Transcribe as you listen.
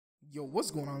Yo,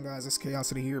 what's going on, guys? It's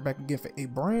Khaosity here, back again for a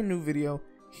brand new video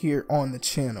here on the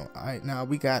channel. Alright, now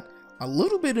we got a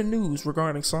little bit of news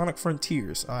regarding Sonic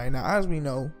Frontiers. Alright, now as we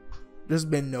know, there's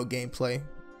been no gameplay,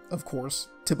 of course,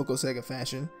 typical Sega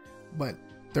fashion, but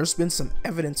there's been some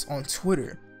evidence on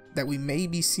Twitter that we may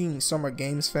be seeing Summer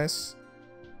Games Fest,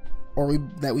 or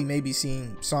that we may be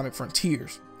seeing Sonic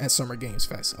Frontiers at Summer Games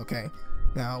Fest, okay?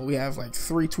 Now, we have like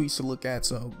 3 tweets to look at,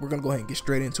 so we're gonna go ahead and get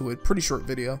straight into it. Pretty short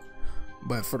video.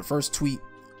 But for the first tweet,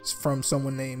 it's from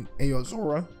someone named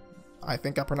Ayozora. I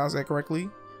think I pronounced that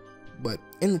correctly. But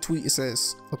in the tweet it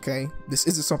says, okay, this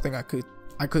isn't something I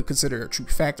could consider a true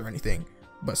fact or anything,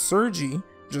 but Sergi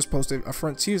just posted a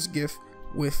Frontiers GIF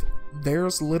with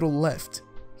There's Little Left.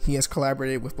 He has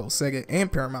collaborated with both Sega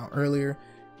and Paramount earlier.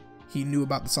 He knew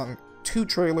about the Sonic 2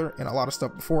 trailer and a lot of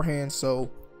stuff beforehand,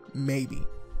 so maybe.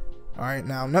 Alright,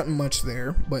 now nothing much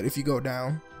there, but if you go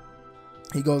down,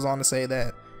 he goes on to say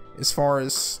that as far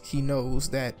as he knows,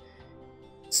 that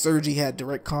Sergi had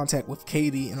direct contact with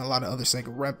Katie and a lot of other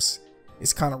Sega reps.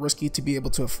 It's kind of risky to be able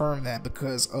to affirm that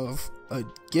because of a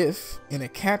GIF and a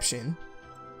caption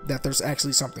that there's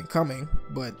actually something coming,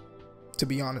 but to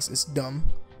be honest, it's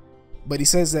dumb. But he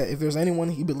says that if there's anyone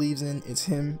he believes in, it's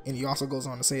him, and he also goes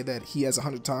on to say that he has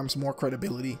 100 times more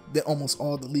credibility than almost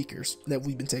all the leakers that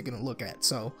we've been taking a look at.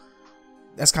 So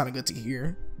that's kind of good to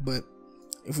hear. But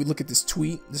if we look at this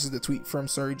tweet, this is the tweet from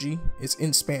Sergi. It's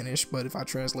in Spanish, but if I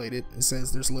translate it, it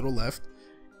says There's Little Left.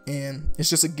 And it's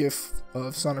just a GIF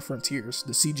of Sonic Frontiers,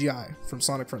 the CGI from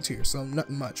Sonic Frontiers. So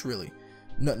nothing much, really.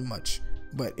 Nothing much.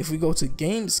 But if we go to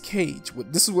Games Cage,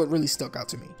 this is what really stuck out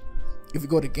to me. If we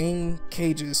go to Game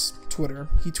Cage's Twitter,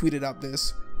 he tweeted out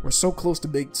this: "We're so close to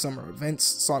big summer events,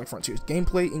 Sonic Frontiers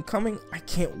gameplay incoming, I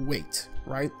can't wait,"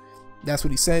 right? That's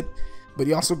what he said. But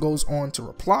he also goes on to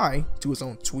reply to his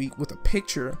own tweet with a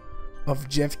picture of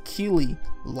Jeff Keighley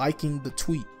liking the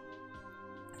tweet.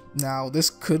 Now, this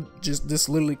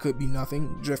literally could be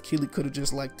nothing. Jeff Keighley could have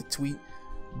just liked the tweet,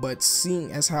 but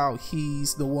seeing as how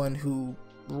he's the one who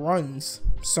runs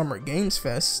Summer Games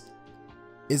Fest,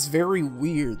 it's very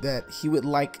weird that he would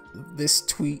like this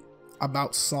tweet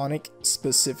about Sonic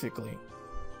specifically.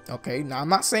 Okay, now I'm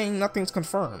not saying nothing's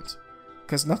confirmed,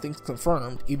 because nothing's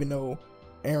confirmed, even though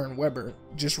Aaron Weber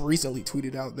just recently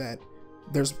tweeted out that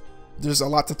there's a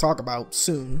lot to talk about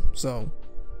soon. So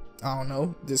I don't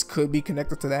know, this could be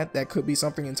connected to that could be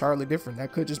something entirely different,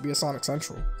 that could just be a Sonic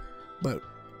Central, but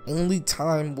only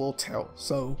time will tell.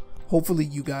 So hopefully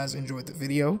you guys enjoyed the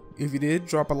video. If you did,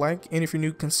 drop a like, and if you're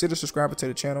new, consider subscribing to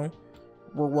the channel.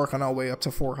 We're working our way up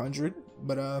to 400.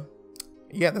 But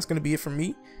yeah, that's gonna be it from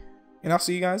me, and I'll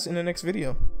see you guys in the next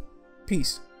video.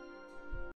 Peace.